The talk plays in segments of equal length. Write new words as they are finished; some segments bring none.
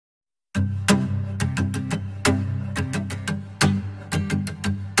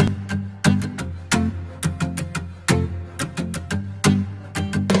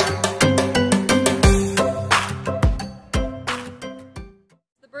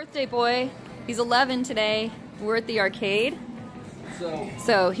Birthday boy. He's 11 today. We're at the arcade.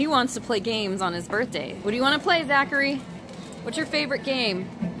 So he wants to play games on his birthday. What do you want to play, Zachary? What's your favorite game?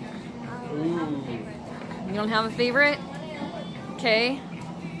 You don't have a favorite? Okay.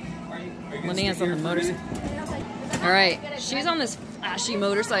 Linnea on the motorcycle. Alright, she's on this flashy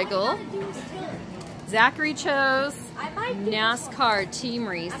motorcycle. Zachary chose NASCAR team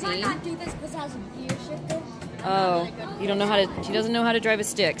racing. I might not do this because it has a gear shifter. Oh, you don't know how to, she doesn't know how to drive a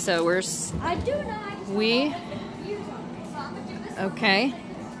stick, so we're... I do know. Okay,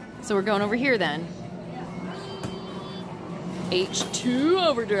 so we're going over here then. H2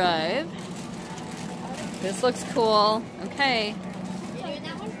 overdrive. This looks cool. Okay.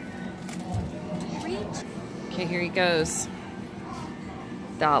 Okay, here he goes.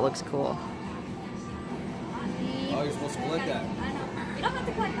 That looks cool. Oh, you're supposed to collect that. I know. You don't have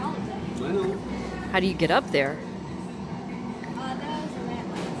to collect all of them. I know. How do you get up there? That was a red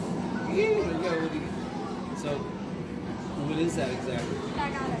light. Yeah, so, what is that exactly? I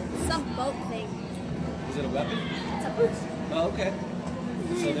got it. Some boat thing. Is it a weapon? It's a boost. Oh, okay.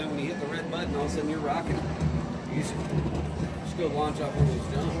 So then when you hit the red button, all of a sudden you're rocking. You just go launch off one of those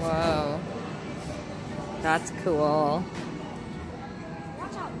jumps. Whoa. That's cool.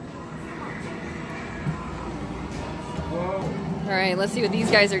 Watch out. Whoa. All right, let's see what these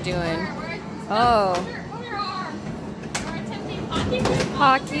guys are doing. Oh. We're attempting hockey.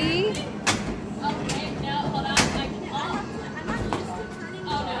 Hockey. Okay, no, hold on.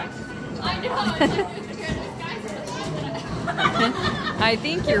 I know. It's like, I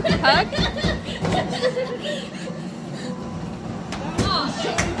think you're puck.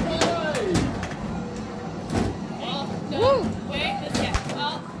 Woo! Wait, this guy.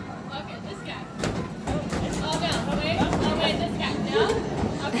 Oh, okay, this guy. Oh, no. Oh, wait, this guy. No?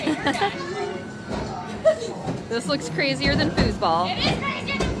 Okay, your guy. This looks crazier than foosball. It is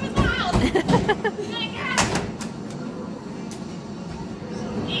crazier than football!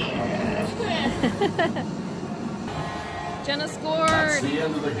 Jenna That's scored. the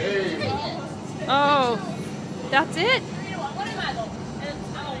end of the game. Oh, that's it. You know what am I, though?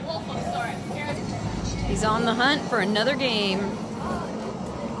 I'm a wolf of sorts. He's on the hunt for another game.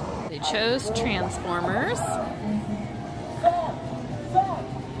 They chose Transformers.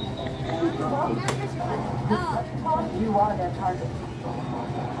 You are their target.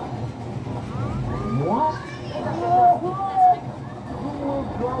 What?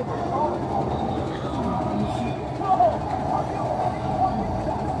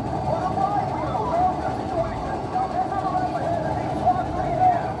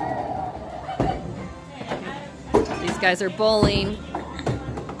 These guys are bowling.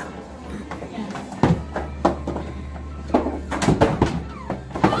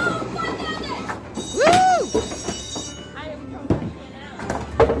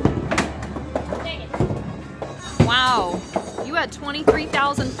 Wow, you had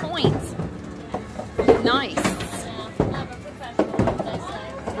 23,000 points. Nice.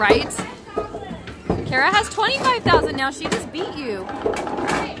 Right? Kara has 25,000 now. She just beat you.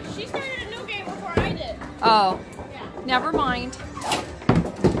 Hey, she started a new game before I did. Oh, Yeah. never mind.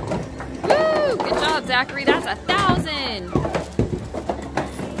 Woo! Good job, Zachary. That's 1,000.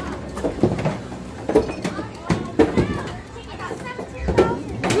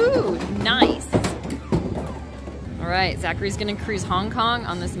 Woo! Nice. All right, Zachary's gonna cruise Hong Kong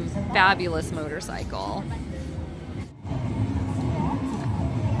on this fabulous motorcycle.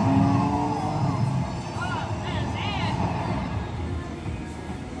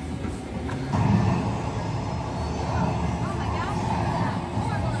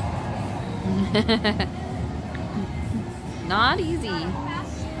 Not easy.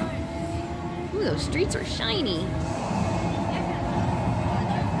 Ooh, those streets are shiny.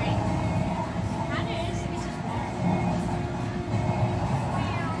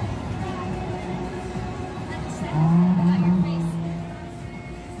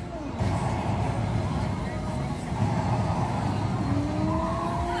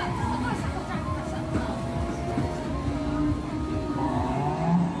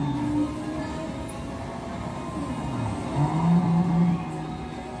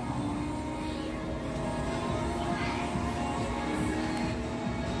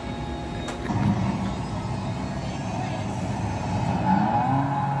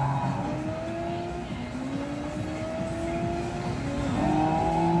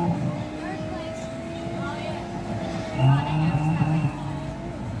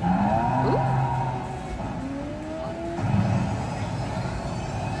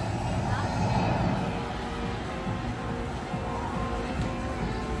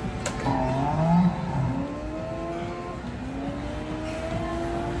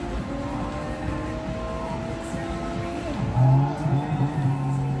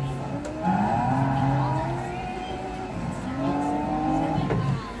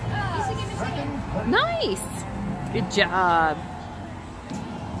 job.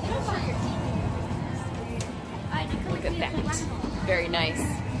 Look at that. Very nice.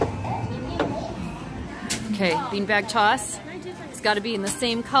 Okay, beanbag toss. It's got to be in the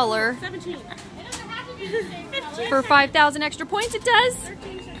same color. 17. It doesn't have to be the same color. For 5,000 extra points, it does.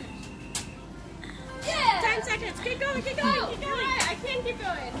 13 seconds. Yeah. 10 seconds. Keep going, keep going, keep going. Right. I can't keep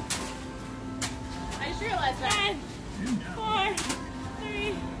going. I just realized that. 10, 4,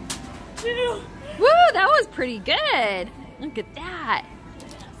 3, 2. Woo, that was pretty good. Look at that.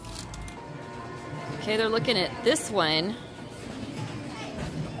 Okay, they're looking at this one.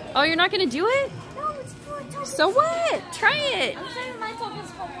 Oh, you're not going to do it? No, it's for So what? Try it. I'm sure my focus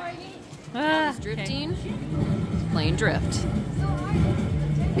for more game. He's drifting. He's playing drift. So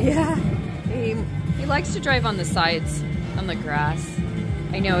hard. Yeah. He likes to drive on the sides, on the grass.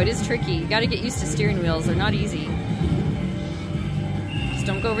 I know, it is tricky. You got to get used to steering wheels. They're not easy. Just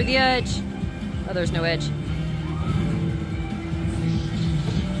don't go over the edge. Oh, there's no edge.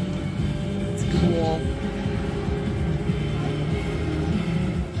 It's cool.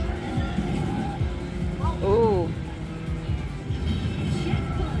 Oh.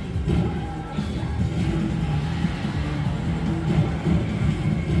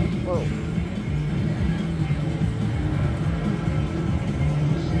 Whoa.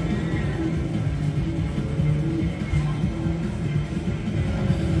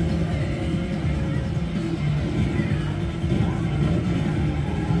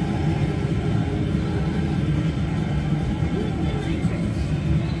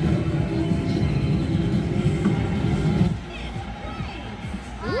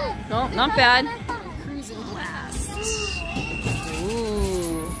 No, not bad. Cruising blast.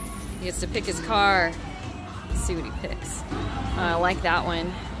 Ooh. He gets to pick his car. Let's see what he picks. I like that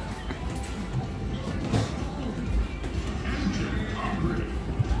one.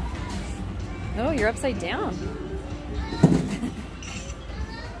 Oh, you're upside down.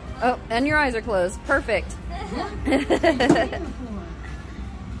 Oh, and your eyes are closed. Perfect.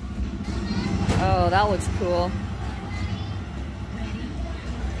 Oh, that looks cool.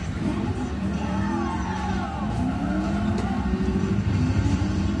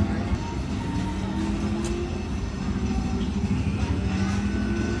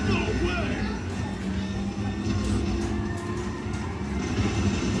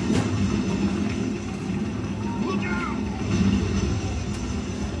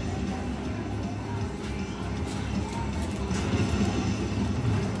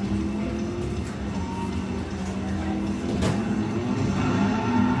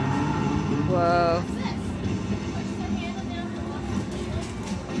 Whoa.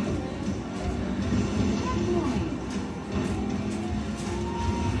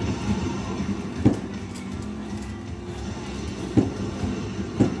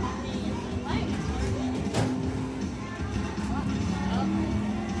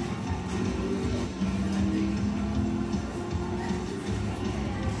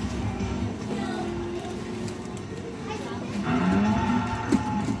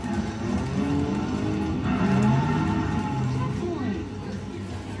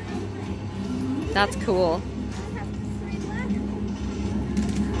 That's cool.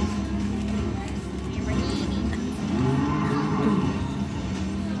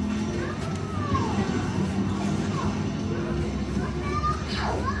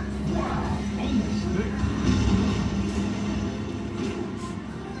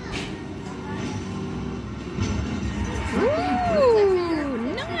 Ooh,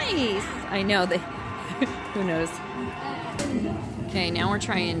 nice. I know they. Who knows? Okay, now we're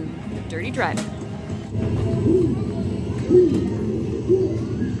trying dirty driving.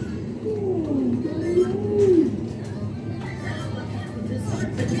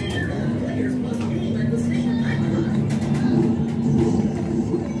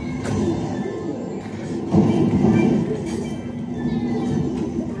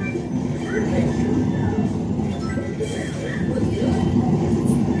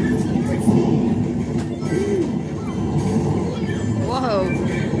 Whoa,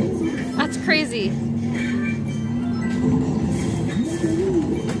 that's crazy.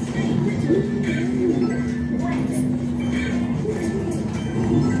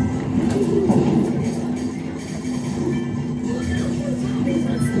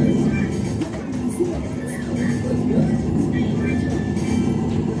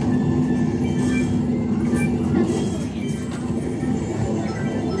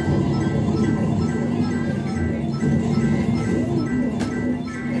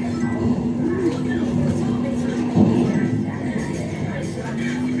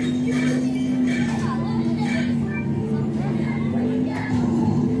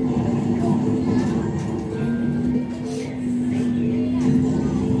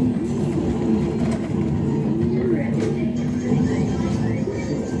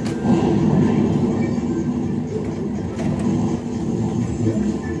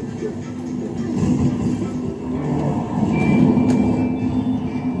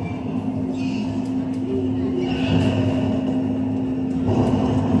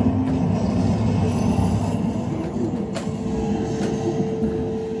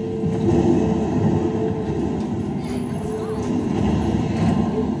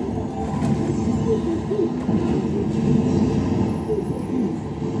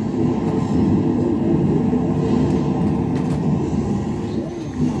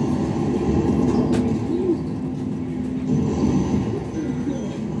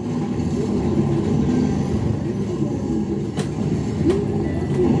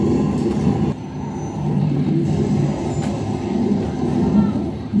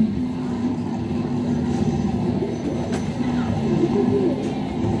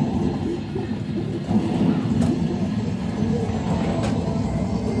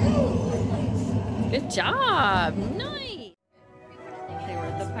 job. Nice. They were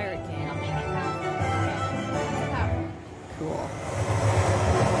at the pirate camp. Cool.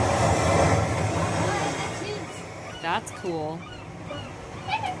 That's cool.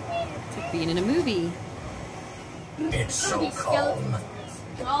 It's like being in a movie. It's so calm.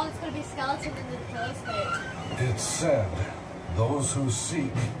 Oh, it's gonna be skeleton in the pillow stage. It's said, those who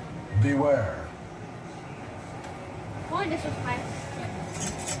seek, beware. Boy, this was fire.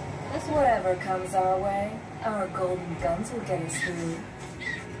 Whatever comes our way, our golden guns will get us through.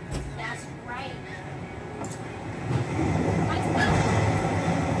 That's right.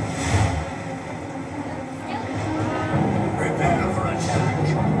 Prepare for attack.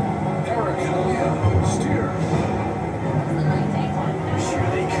 Eric, steer. Here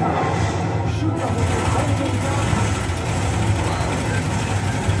they come. Shoot them with your golden gun.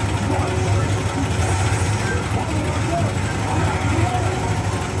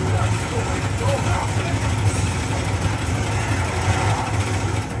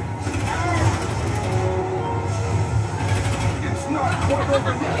 It's not quite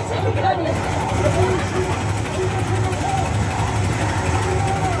over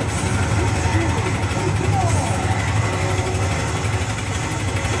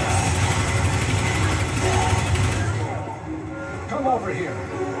Come over here.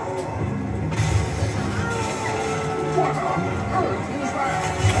 What on earth is that?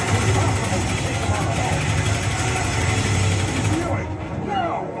 Do it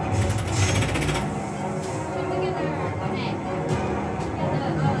now!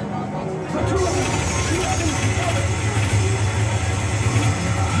 The two of them!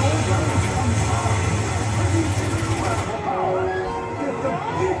 Your guns on fire! Producing incredible power! Get the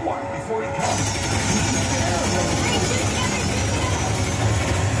big one before he comes!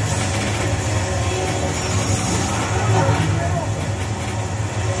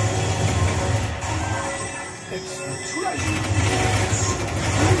 It's the treasure!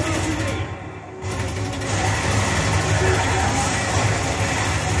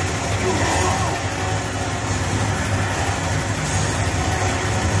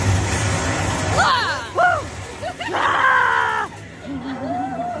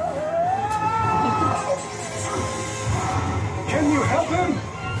 Can you help him?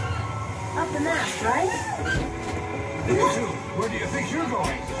 Up the mast, right? You two, where do you think you're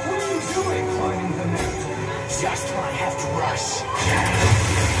going? What are you doing climbing the net? Just when I have to rush.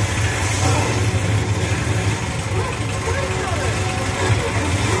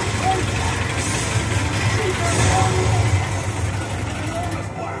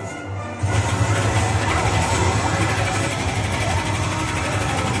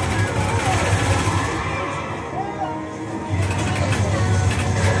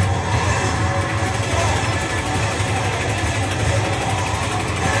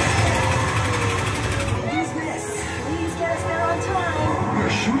 Please get us there on time. You're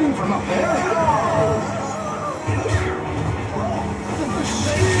shooting from up there?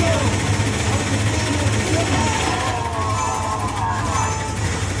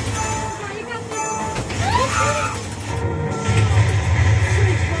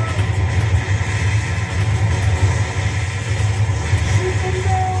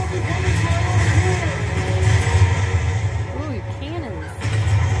 Ooh, cannons.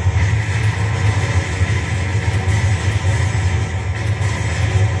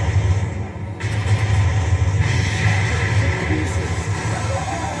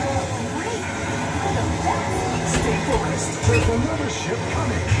 Stay focused. There's another ship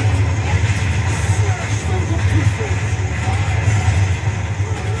coming. Smash them to pieces.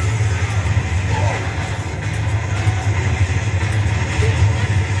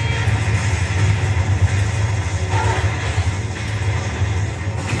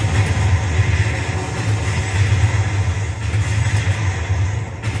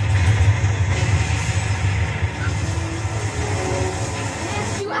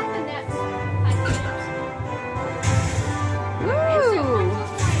 You at the net. Woo!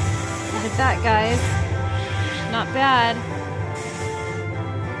 Look at that, guys. Not bad.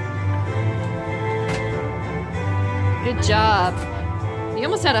 Good job. You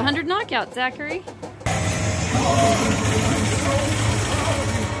almost had 100 knockouts, Zachary.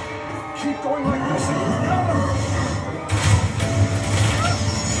 Keep going like this and you've got him.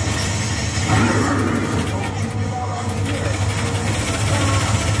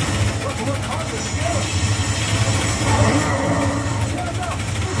 Look hard to scale.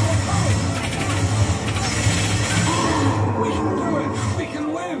 We can do it. We can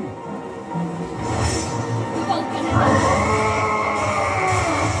win.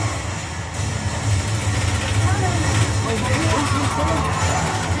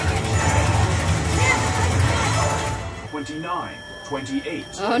 28.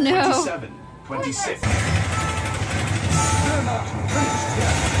 Oh, no. 27. 26. They're not finished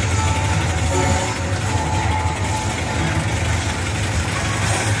yet.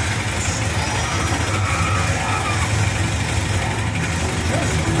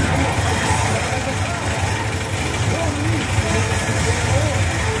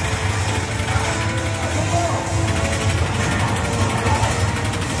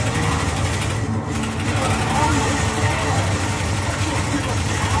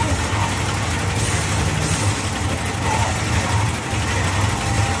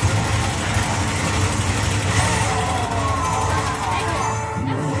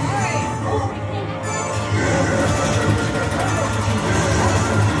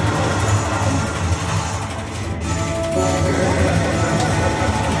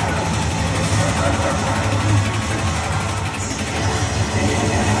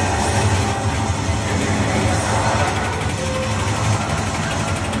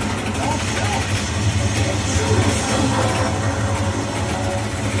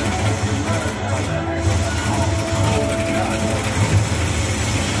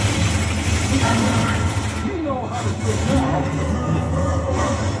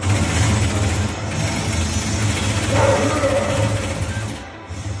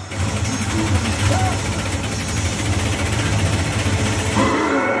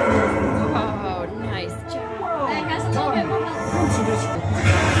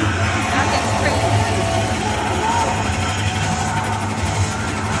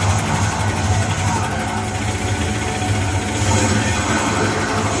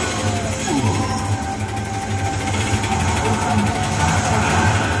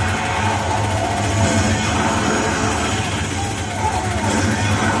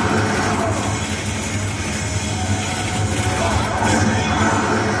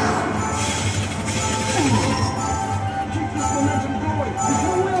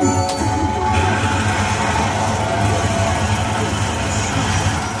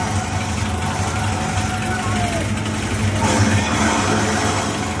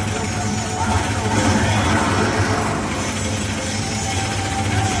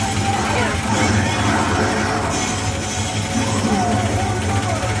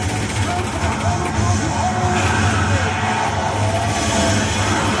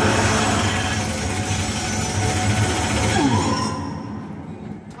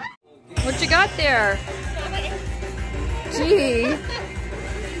 What you got there? Gee.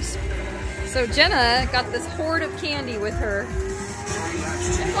 So Jenna got this hoard of candy with her.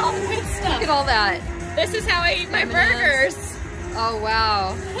 It's all the good stuff. Look at all that. This is how I eat my burgers. Oh,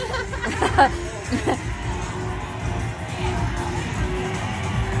 wow.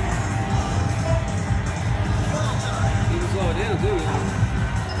 You can slow it down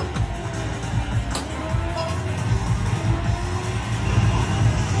too.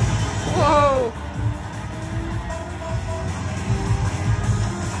 Whoa.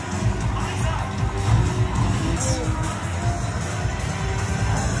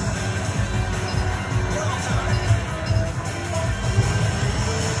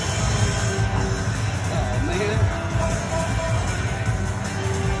 Oh man.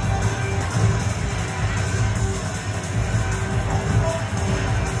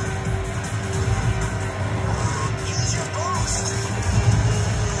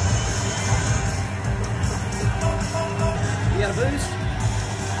 You got a boost?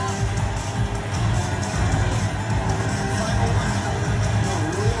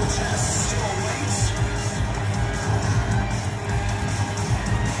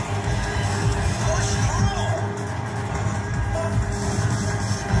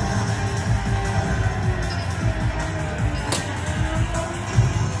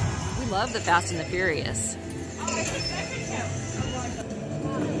 We love the Fast and the Furious.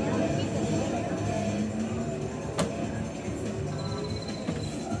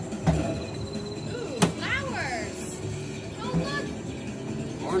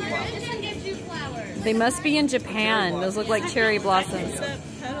 Orange I blossom. just gives you flowers. They must be in Japan. Those look like cherry blossoms. The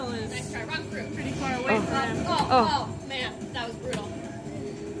pedal is Nice try. Wrong fruit. pretty far away from him. Oh, man, that was brutal.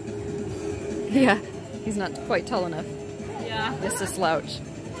 Yeah, he's not quite tall enough. Yeah. Just a slouch.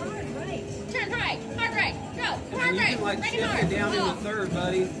 Turn right. Hard right. Go. Hard And you right. can like Right shift and hard. it down in the Oh. third,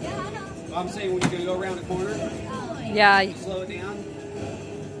 buddy. I'm saying when you're gonna go around the corner, Yeah, you slow it down.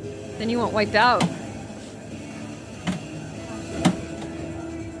 then you won't wipe out.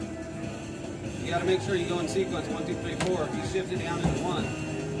 You gotta make sure you go in sequence 1, 2, 3, 4. If you shift it down into 1.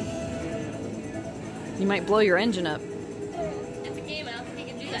 You might blow your engine up. It's a game. I don't think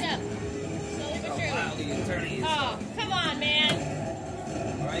you can do that. Slowly but Oh, surely. wow, you can turn easy. Oh, come on, man.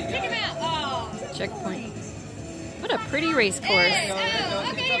 All right, you Kick got him it. out. Oh. Checkpoint. What a pretty race course. Oh,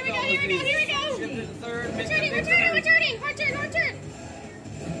 okay, here we go, here we go, here we go. Shift to the third. We're turning, we're turning, we're turning. Hard turn, hard turn.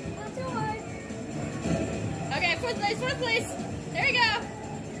 Not too hard. Okay, fourth place, fourth place. There we go.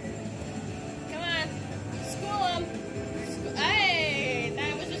 Come on. School him. Hey,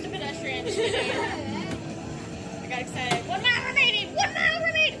 that was just a pedestrian. I got excited. 1 mile remaining. 1 mile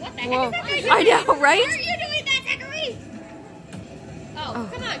remaining. What the Whoa. heck is that? I know, right? Why are you doing that, Zachary? Oh,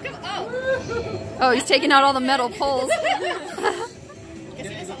 come on, come on. Oh. Oh, he's taking out all the metal poles. Guess he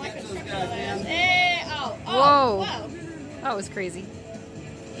doesn't like the structure of that. Hey, oh, Whoa. whoa. That was crazy.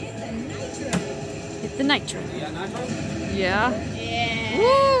 Hit the nitro. Yeah, nitro? Yeah. Yeah. Woo.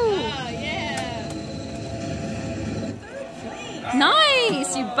 Oh, yeah.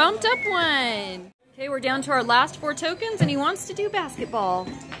 Nice! You bumped up one. Okay, we're down to our last 4 tokens, and he wants to do basketball.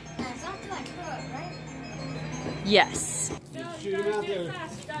 It's not like foot, right? Yes. Shoot him out there.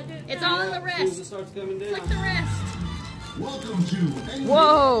 It's all in the As soon as it wrist. starts coming down. Click the wrist. Welcome to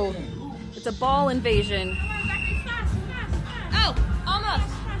Whoa! It's a ball invasion. Oh, almost.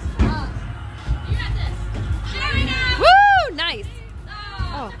 You got this. There we go. Woo! Nice. Oh,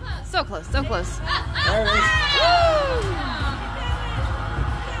 Oh, so close, so close. There it is.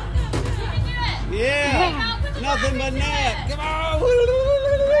 You can do it. Yeah. Nothing but net. Come on. Oh,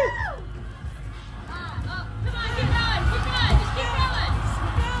 come on, keep going, keep going, just keep going.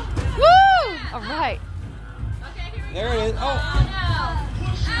 Woo! All right. Okay, here we go. There it is. Oh. Oh,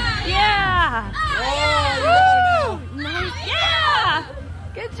 no. Yeah. Oh, Woo! Nice. Yeah.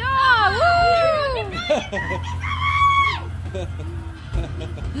 Good job. Woo!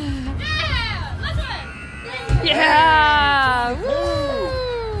 Yeah, let's go. Yeah.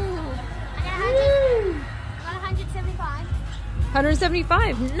 Woo! I got 175.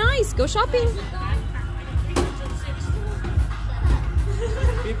 175. Nice. Go shopping.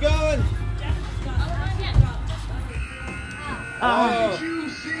 Keep going. Oh. you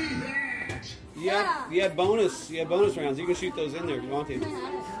see that? You had bonus. You had bonus rounds. You can shoot those in there if you want to.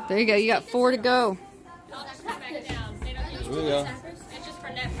 There you go. You got 4 to go. Back down. They don't use There we go. It's just for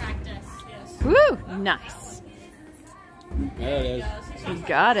net practice. Yes. Woo! Nice. There it is. You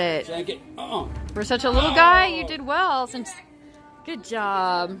got it. Shank it. Oh. For such a little guy, you did well. Since, good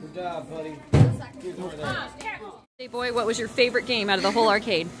job. Good job, buddy. Here's more there. Hey boy, what was your favorite game out of the whole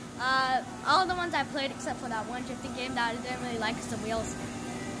arcade? All the ones I played except for that one drifting game that I didn't really like because the wheels.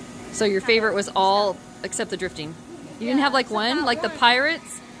 So your favorite was all except the drifting. You didn't have like one, like the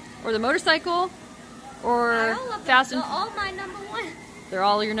Pirates, or the motorcycle, or Fast and. all my number one. They're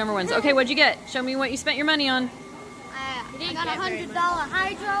all your number ones. Okay, what'd you get? Show me what you spent your money on. I got a $100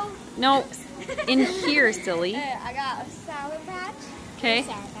 hydro. No, in here, silly. I got a Sour Patch. Okay.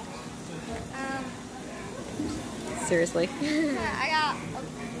 Sour Patch. Seriously. I got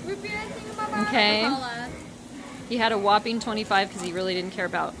a root beer thing in my mouth. Okay. Coca-Cola. He had a whopping 25 because he really didn't care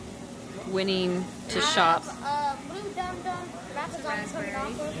about winning to shop. Blue Dum Dum. Rapids on coming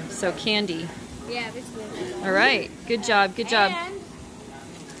off of. So candy. Yeah, basically. All right. Good job. Good job. And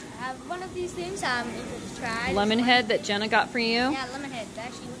I have one of these things I'm interested to try. Lemon head that Jenna got for you. Yeah, lemon head. That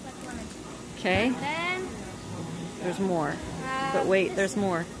actually looks like lemon. Okay. Then There's more. But wait, there's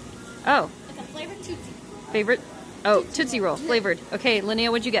more. Oh, it's a flavored Tootsie. favorite. Oh, Tootsie Roll flavored. Okay,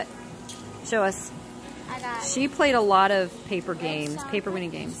 Linnea, what'd you get? Show us. I got She played a lot of paper games, paper winning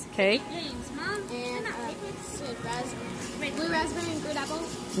games. Okay. games, Mom. And raspberry, blue raspberry and green apple.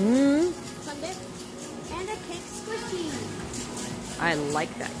 Sundae. And a cake squishy. I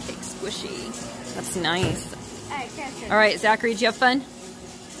like that cake squishy. That's nice. Hey, catch All right, Zachary, did you have fun?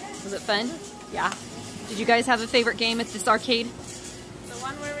 Was it fun? Yeah. Did you guys have a favorite game at this arcade? The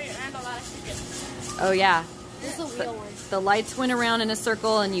one where we earned a lot of tickets. Oh yeah. This is a wheel one. The lights went around in a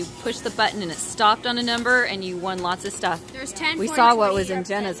circle and you pushed the button and it stopped on a number and you won lots of stuff. There's 10. We 20, saw what 20, was in 30%.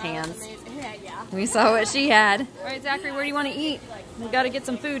 Jenna's That was hands. amazing. Yeah. We saw what she had. All right, Zachary, where do you want to eat? We got to get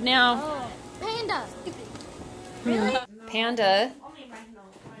some food now. Panda. Panda.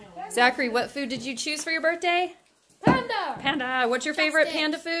 Zachary, what food did you choose for your birthday? Panda. Panda. What's your favorite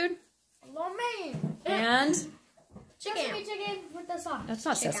panda food? Lo mein. And Sesame chicken with the sauce. that's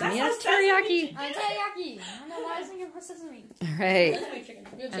not sesame. That's teriyaki. Teriyaki. I don't know why I was thinking for sesame. All right.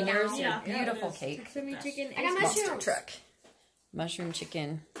 And there's your beautiful cake. Sesame chicken. I got Monster mushrooms. truck. Mushroom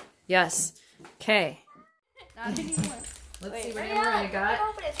chicken. Yes. Okay. Let's see what Mariah got.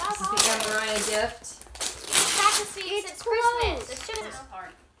 This is the Mariah gift. It's Christmas. It's just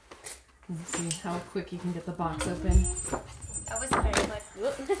Let's see how quick you can get the box open. that was very quick.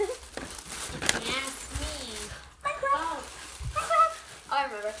 Yes, me. Oh, I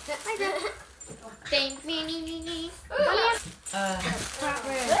remember. Thank me.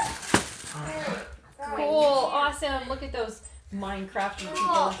 Cool. Awesome. Look at those Minecraft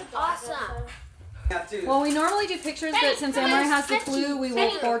people. Awesome. Have to. Well, we normally do pictures, but since Emery has the flu, we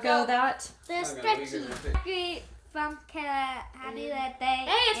will forego that. The Okay, stretchy. we're gonna Great from Happy birthday.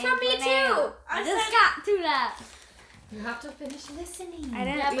 Hey, it's from me too. I just got to that. You have to finish listening. I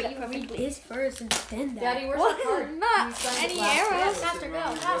didn't Yeah, read, but you read this first and then that. Daddy, where's the card? Not You signed it any last arrows. week. Faster,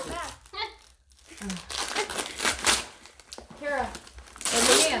 go. Fast. Kara.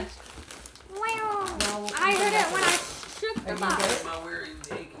 Leanne. Wow. I heard it when I shook the Are you box. good? My wearing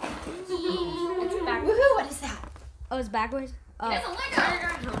take. It's back. Woohoo, what is that? Oh, it's backwards? Oh. There's a Lego.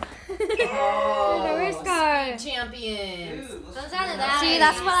 The wrist card. Champion. Dude, let's Those are the that. See,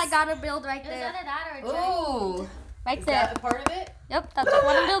 that's what I gotta build right There's there. either that or a giant. Ooh. Right Is there. that a part of it? Yep, that's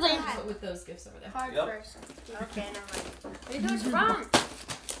what I'm building. Put with those gifts over there. Card Yep. first. Okay, never mind. Where are those from?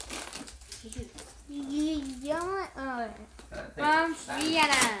 From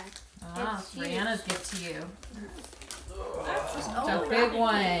Vienna. Ah, Brianna's gift to you. Oh, It's a big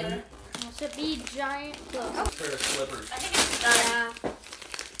one. Should be giant clothes. pair of slippers. I think it's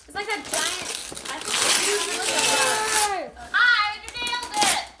it's like a giant. I think you nailed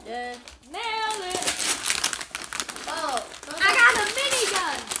it. Nailed it. Oh, I got a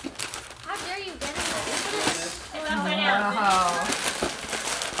minigun. how dare you get it? It's upside down. Wow.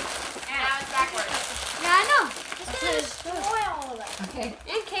 And now it's backwards. Yeah, I know. It's gonna destroy all of that. Okay.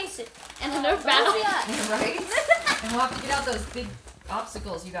 Encase it. And the Nerf battle. Right? And we'll have to get out those big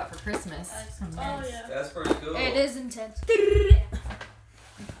obstacles you got for Christmas. That's pretty cool. It is intense.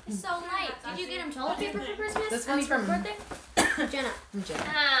 It's so light. Did you get him toilet paper for Christmas? This one's from birthday? Jenna. Jen.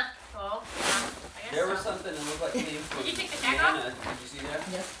 Well, I guess There was so. something that looked like it came from Did you take the tag Vienna. off? Did you see that?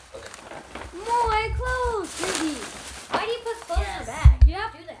 Yes. More clothes, baby. Why do you put clothes in Yes. a bag?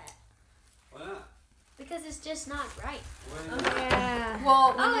 Yep. Do that. Why not? Because it's just not right. Why not? Yeah.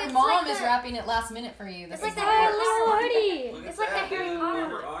 Well, when Oh, your it's mom like is the- wrapping it last minute for you, this It's is like how the it little works. hoodie. Look It's at like that, the Harry dude. Potter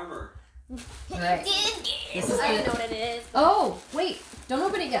Under one. armor. Right. This is I the- know what it is. Oh, wait. Don't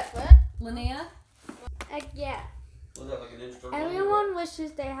open it yet. What? Linnea? Yeah. Was that like an inch from Everyone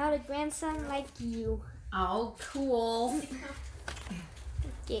wishes they had a grandson like you. Oh, cool.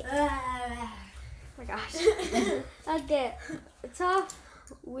 Oh my gosh. Okay. So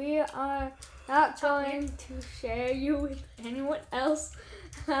we are not going to share you with anyone else.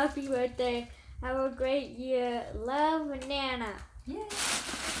 Happy birthday. Have a great year. Love, Banana. Yay.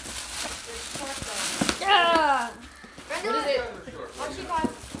 Yeah. What is it? What's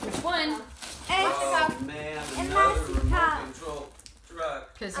Which one? Oh man, And another Master remote Car. control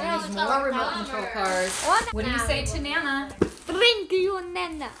truck. Because I you know need it's more called remote Palmer. control cars. What do you say to Nana? Thank you,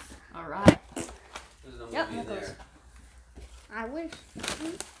 Nana. All right. There's no Yep. movie in there. I wish.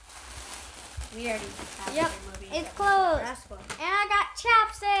 We already have Yep. the movie. It's closed. Last one. And I got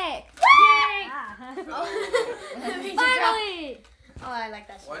chapstick. Finally! Finally. Oh, I like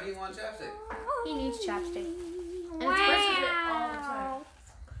that. Why do you want chapstick? He needs chapstick. And Wow. it's brushes it all the time.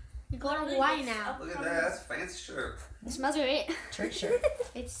 You go to Hawaii now. Look at that, that's a fancy shirt. It smells great. Church shirt.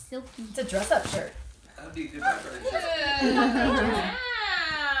 It's silky. It's a dress-up shirt. That'd be good. Right?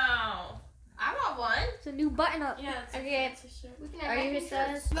 Wow! I want one. It's a new button up. Yeah. Okay. Are you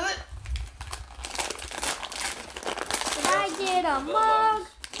says? Did I get a mug?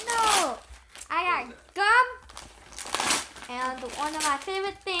 No. I got gum. And one of my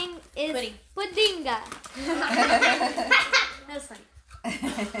favorite things is Pudding. puddinga. That's funny.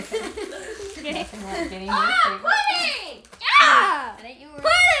 Nothing like getting your Ah, favorite. pudding! Yeah. That ain't yours.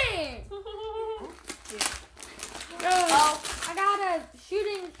 Pudding. Oh, I got a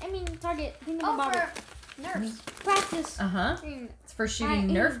target. nerves. Practice. Uh-huh. thing. It's for shooting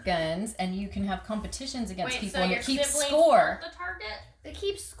I- Nerf guns, and you can have competitions against Wait, people, so and your it keeps siblings score. hold the target? They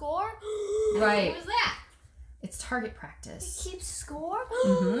keep score. Right. What was that? It's target practice. Keep score.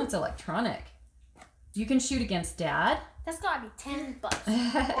 It's electronic. You can shoot against Dad. That's gotta be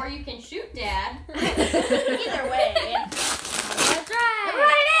 $10. Or you can shoot Dad. Either way. That's right.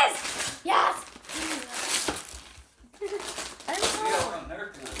 Everyone it is. Yes. You got one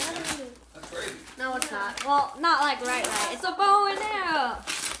Nerf gun, man. That's crazy. No, it's not. Well, not like right. It's a bow and arrow.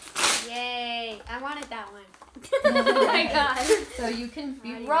 Yay. I wanted that one. Oh my god. So you can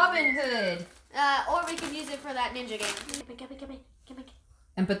be Robin Hood. Or we can use it for that ninja game.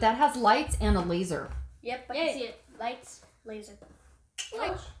 But that has lights and a laser. Yep, I Yay. can see it. Lights, laser. Do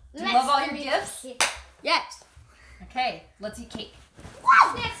you love all your gifts? Yes. Okay, let's eat cake.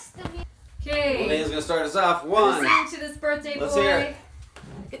 What's next? Okay. Lena's gonna start us off. One. Listen to this birthday Let's boy. hear it.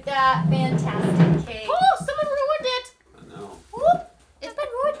 Look at that fantastic cake. Oh, someone ruined it. I know. It's been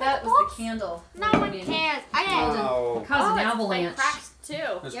ruined. That was the candle. No one cares. I did. Oh. Cause an it's avalanche. like cracks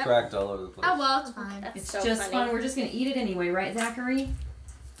too. It's Yep. cracked all over the place. Oh well, it's fine. That's It's so just funny. fun. We're just gonna eat it anyway, right, Zachary?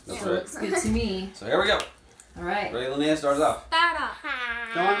 That's So it right. looks good to me. So here we go. All right. Ready, Linnea? Start us off. Start off.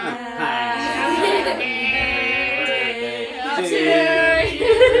 Come on. Happy birthday to you.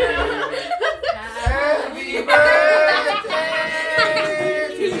 Happy birthday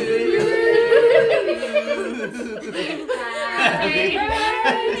to you. Happy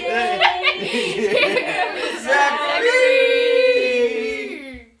birthday, Zachary.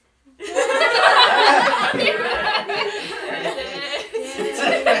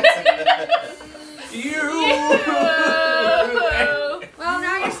 Well,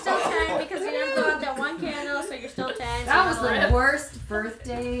 now you're still 10 because you didn't blow out that one candle, so you're still 10. That was so the worst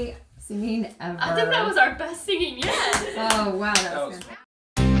birthday singing ever. I think that was our best singing yet. Oh wow, that That was was good.